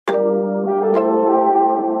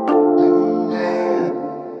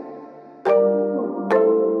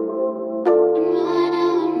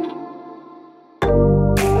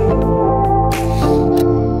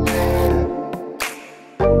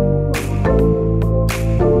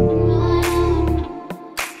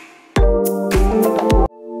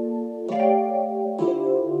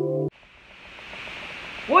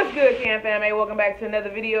fam? Hey, welcome back to another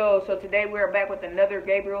video. So today we're back with another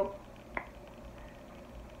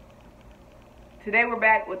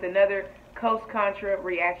Contra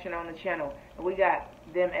reaction on the channel. And we got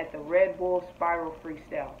them at the Red Bull Spiral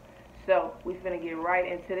Freestyle. So we're finna get right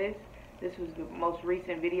into this. This was the most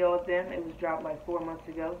recent video of them. It was dropped like 4 months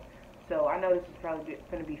ago. So I know this is probably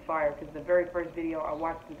gonna be fire because the very first video I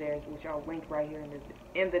watched of theirs, which I'll link right here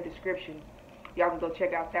in the description. Y'all can go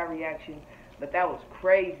check out that reaction. But that was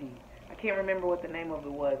crazy. I can't remember what the name of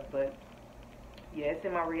it was, but yeah, it's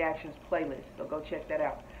in my reactions playlist, so go check that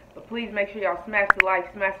out. But please make sure y'all smash the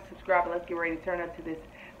like, smash the subscribe, and let's get ready to turn up to this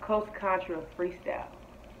Contra freestyle.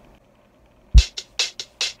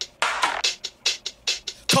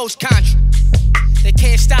 Contra, they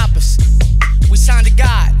can't stop us. We signed to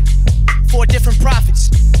God, 4 different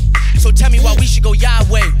prophets. So tell me why we should go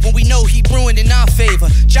Yahweh when we know he brewing in our favor.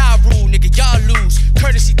 Ja rule, nigga, y'all lose.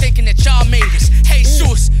 Courtesy thinking that y'all made us. Hey,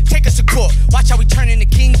 Sus, take us to court. Watch how we turn into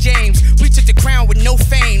King James. We took the crown with no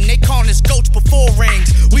fame. They calling us goats before rings.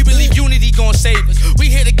 We believe unity gon' save us. We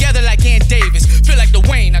here together like Ann Davis. Feel like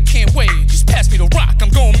Dwayne, I can't wait. Just pass me the rock, I'm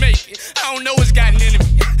gon' make it. I don't know what's got an enemy.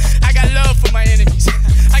 I got love for my enemies.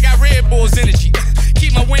 I got Red Bull's energy.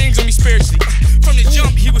 Keep my wings on me spiritually. From the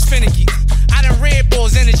jump, he was finicky. I done Red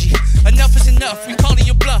Bull's energy. Enough is enough, we calling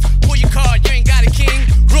your bluff. Pull your card, you ain't got a king.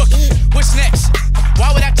 Rookie, what's next?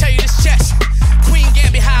 Why would I tell you this chess? Queen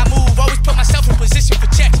Gambit, how I move. Always put myself in position for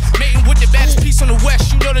checks. Mating with the baddest piece on the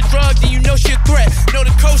west. You know the drug, then you know she a threat. Know the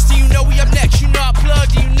coast, then you know we up next. You know our plug,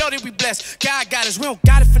 then you know that we blessed. God got us, we don't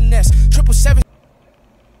got it finesse. 777.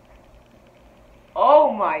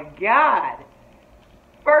 Oh my God.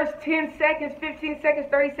 First 10 seconds, 15 seconds,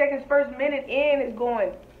 30 seconds, first minute in is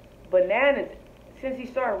going bananas. Since he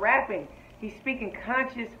started rapping, he's speaking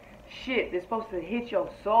conscious shit that's supposed to hit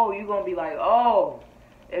your soul. You're going to be like, oh,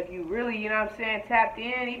 if you really, you know what I'm saying, tapped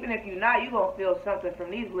in, even if you're not, you're going to feel something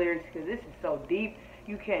from these lyrics because this is so deep.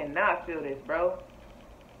 You cannot feel this, bro.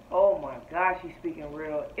 Oh my gosh, he's speaking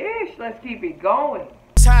real ish. Let's keep it going.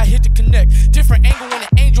 That's how I hit the connect. Different angle when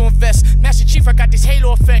an angel invests. Master Chief, I got this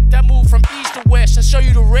halo effect. I move from east to west. I show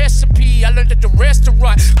you the recipe. I learned at the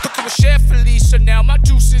restaurant. Cooking with Chef Felicia. Now my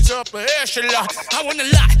juice is up a echelon. I want a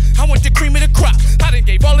lot. I want the cream of the crop. I done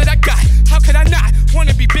gave all that I got. How could I not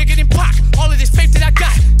wanna be bigger than Pac? All of this faith that I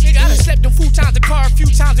got. Nigga, I done slept in times, the car a few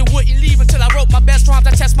times. It wouldn't leave until I wrote my best rhymes.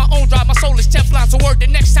 I test my own drive. My soul is Teflon. So word the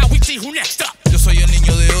next time we see who next up. Yo soy el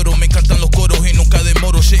niño de oro, me encantan los coros y nunca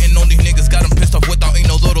demoro. Shitting on these niggas, got them pissed off without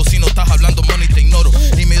inodoro. Si no estás hablando money te ignoro.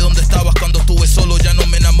 Dime dónde estabas cuando estuve solo, ya no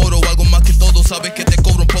me enamoro. Algo más que todo, sabes que te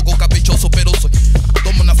cobro un poco caprichoso, pero soy.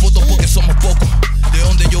 Toma una foto porque somos pocos. De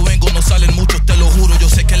donde yo vengo no salen muchos, te lo juro. Yo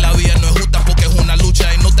sé que la vida no es justa porque es una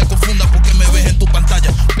lucha. Y no te confundas porque me ves en tu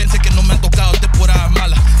pantalla. Pensé que no me han tocado temporadas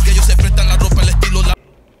malas, que ellos se prestan la ropa, el estilo, la...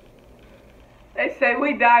 They say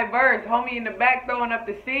we diverse. Homie in the back throwing up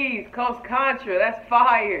the C's. Contra, that's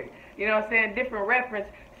fire. You know what I'm saying? Different reference.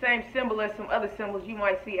 Same symbol as some other symbols you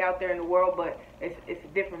might see out there in the world, but it's a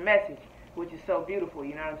different message, which is so beautiful,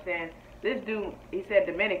 you know what I'm saying? This dude, he said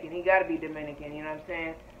Dominican. He got to be Dominican, you know what I'm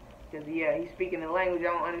saying? Because, yeah, he's speaking a language I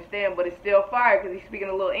don't understand, but it's still fire because he's speaking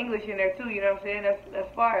a little English in there, too, you know what I'm saying?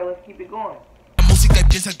 That's fire. Let's keep it going. Música y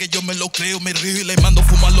piensa que yo me lo creo, me río y le mando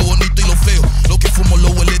fumar lo bonito y lo feo. Lo que fumo lo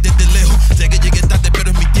huele desde lejos. Sé que llegué tarde,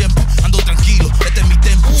 pero es mi tiempo. Ando tranquilo, este es mi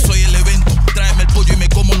tempo. Soy el evento. Tráeme el pollo y me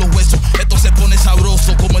como los huesos. Esto se pone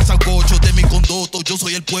sabroso como el sancocho de mi condoto. Yo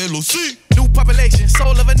soy el pueblo, sí. New population,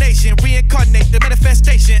 soul of a nation. Reincarnate the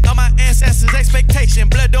manifestation of my ancestors' expectation.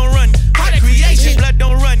 Blood don't run, heart of creation. Blood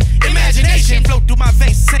don't run, imagination. Flow through my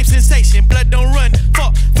veins, same sensation. Blood don't run,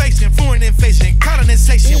 fuck facing, foreign invasion,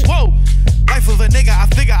 colonization. Whoa. Life of a nigga, I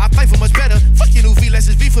figure I fight for much better. Fuck your new V, let's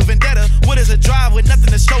just V for vendetta. What is a drive with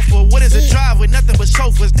nothing to show for? What is a drive with nothing but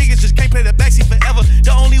chauffeurs? Niggas just can't play the backseat forever.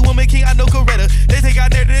 The only woman king I know Coretta. They think I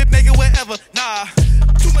dare to make it wherever. Nah,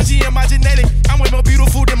 too much in my genetic. I'm way more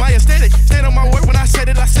beautiful than my aesthetic. Stand on my word when I said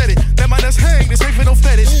it, I said it. Let my nuts hang, this ain't for no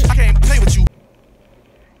fetish. I can't play with you.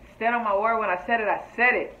 Stand on my word when I said it, I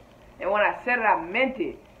said it. And when I said it, I meant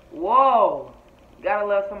it. Whoa. You gotta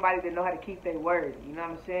love somebody that know how to keep their word. You know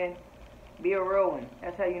what I'm saying? Be a real one.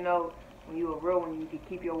 That's how you know when you a real one, you can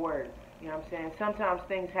keep your word. You know what I'm saying? Sometimes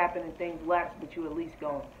things happen and things lapse, but you at least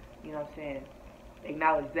gon', you know what I'm saying,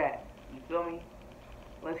 acknowledge that. You feel me?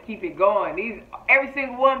 Let's keep it going. Every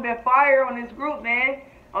single one been fire on this group, man.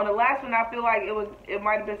 On the last one, I feel like it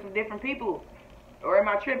might have been some different people. Or am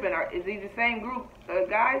I tripping? Is these the same group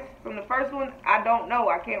guys from the first one? I don't know.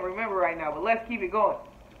 I can't remember right now, but let's keep it going.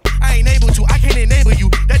 I ain't able to. I can't enable you.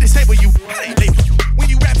 That disable you. I ain't label you. When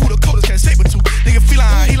you rap, who the coders can saber to? Nigga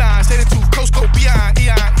feline, Elon, say the truth. Costco, beyond,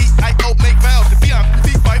 E-I-E-I-O, make vows to beyond.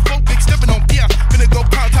 Big 5 4 big stepping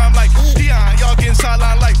in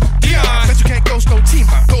sideline like Dion. Bet you can't ghost no team,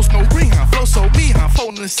 huh? Ghost no ring, huh? Flow so me, huh?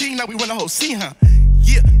 Folding the scene, now we run the whole scene, huh?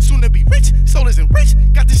 Yeah, soon to be rich, soul isn't rich.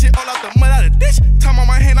 Got this shit all out the mud out of ditch. Time on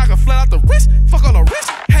my hand, I can flat out the wrist. Fuck all the rich.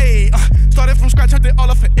 Hey, started from scratch, turned it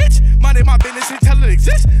all off an itch. Minded my business until it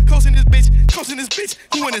exists. Coasting this bitch,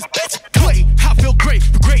 who in this bitch? Clay, I feel great,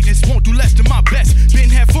 but greatness won't do less than my best. Been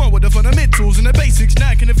have fun with the fundamentals and the basics, now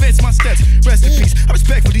I can advance my steps. Rest in peace, I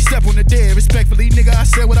respectfully step on the dead. Respectfully, nigga, I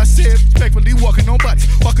said what I said. Respectfully, walking on bodies,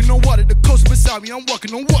 walking on water. The coast beside me, I'm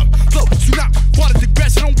walking on water. Flow, tsunami, water the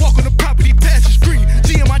grass, I don't walk on the property, past is green.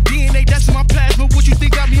 G in my DNA, that's in my plasma. What you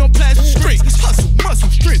think got me on plasma screen? Hustle, muscle,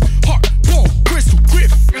 strength, heart, bone, crystal,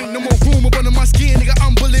 grip. Ain't no more room up under my skin, nigga.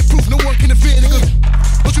 I'm bulletproof, no one can offend, nigga.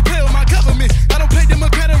 Don't you play with my government? I don't play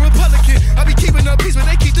Democrat or Republican. I be keeping a peace, but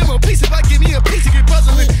they keep them a piece. If I give me a piece, it get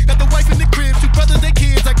puzzling. Got the wife in the crib, 2 brothers, they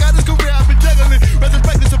kids. I got this career, I've been juggling.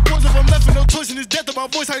 Resurrect the supports if I'm left with no choice in this death of my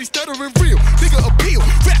voice. How you stuttering real? Nigga appeal,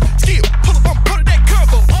 rap, skill. Hold up, I'm part of that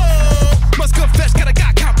combo. Oh, must confess, got a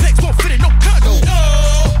God complex, won't fit in no condo.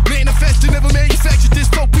 Oh, manifest and never manufactured this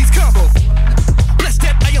 4-piece combo. Bless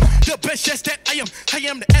that I am the best, yes that I am. I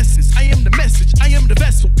am the essence, I am the message, I am the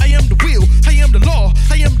vessel, I am the wheel, I am the law,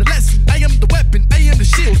 I am the lesson, I am the weapon, I am the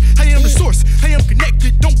shield, I am the source, I am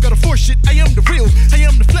connected, don't gotta force shit, I am the real, I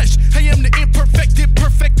am the flesh, I am the imperfected,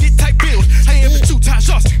 perfected type build, I am the 2-time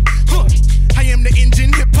Austin, I am the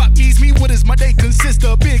engine, hip-hop ease me, what does my day consist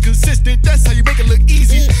of? Being consistent, that's how you make it look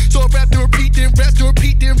easy. So I rap to repeat, then rap to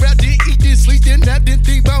repeat, then rap, then eat, then sleep, then nap, then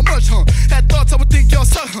think about much, Had thoughts, I would think y'all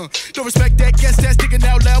suck, Don't respect that, guess that's thinking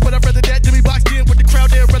out loud, but I'd rather that than be boxed in with the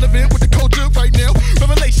crowd, they're relevant with the culture right now.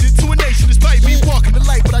 Revelation to a nation, despite me walking the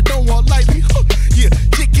light, but I don't walk lightly, Yeah,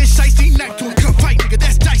 dick get shicey, knife to a come fight, nigga,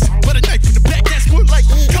 that's dicey. But a knife in the back, that's more like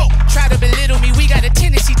go. Try to belittle me, we got a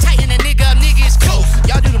tendency, tighten a nigga up, nigga is close.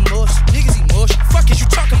 Y'all do the most, niggas emotion. Fuck is you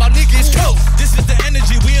talking about, nigga is close. This is the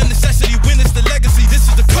energy, we a necessity, win is the legacy, this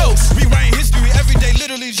is the coast. Rewriting history every day,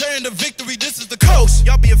 literally sharing the victory, this is the coast.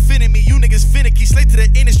 Y'all be offending me, you niggas finicky, slave to the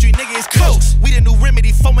industry, nigga is coast. We the new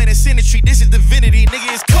remedy, foment and symmetry, this is divinity,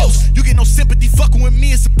 nigga is coast. You get no sympathy, fucking with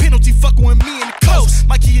me, it's a penalty, fucking with me in the coast.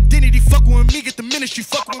 My key identity, fucking with me, get the ministry,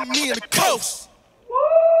 fucking with me in the coast.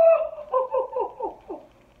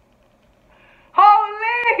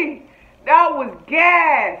 Holy! That was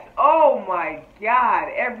gas! Oh my God,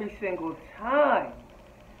 every single time.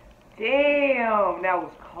 Damn, that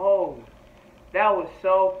was cold. That was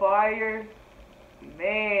so fire.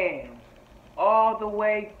 Man, all the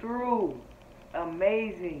way through.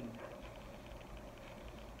 Amazing.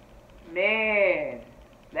 Man,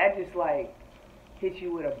 that just like hits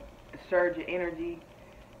you with a surge of energy.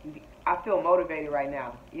 I feel motivated right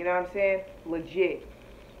now. You know what I'm saying? Legit.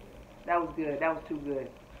 That was good. That was too good.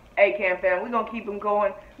 Hey, Cam fam, we're going to keep them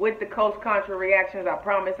going with the Coast Contra reactions. I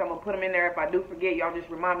promise I'm going to put them in there. If I do forget, y'all just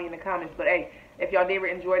remind me in the comments. But, hey, if y'all did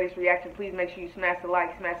enjoy this reaction, please make sure you smash the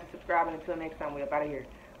like, smash the subscribe. And until next time, we up out of here.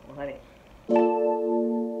 100.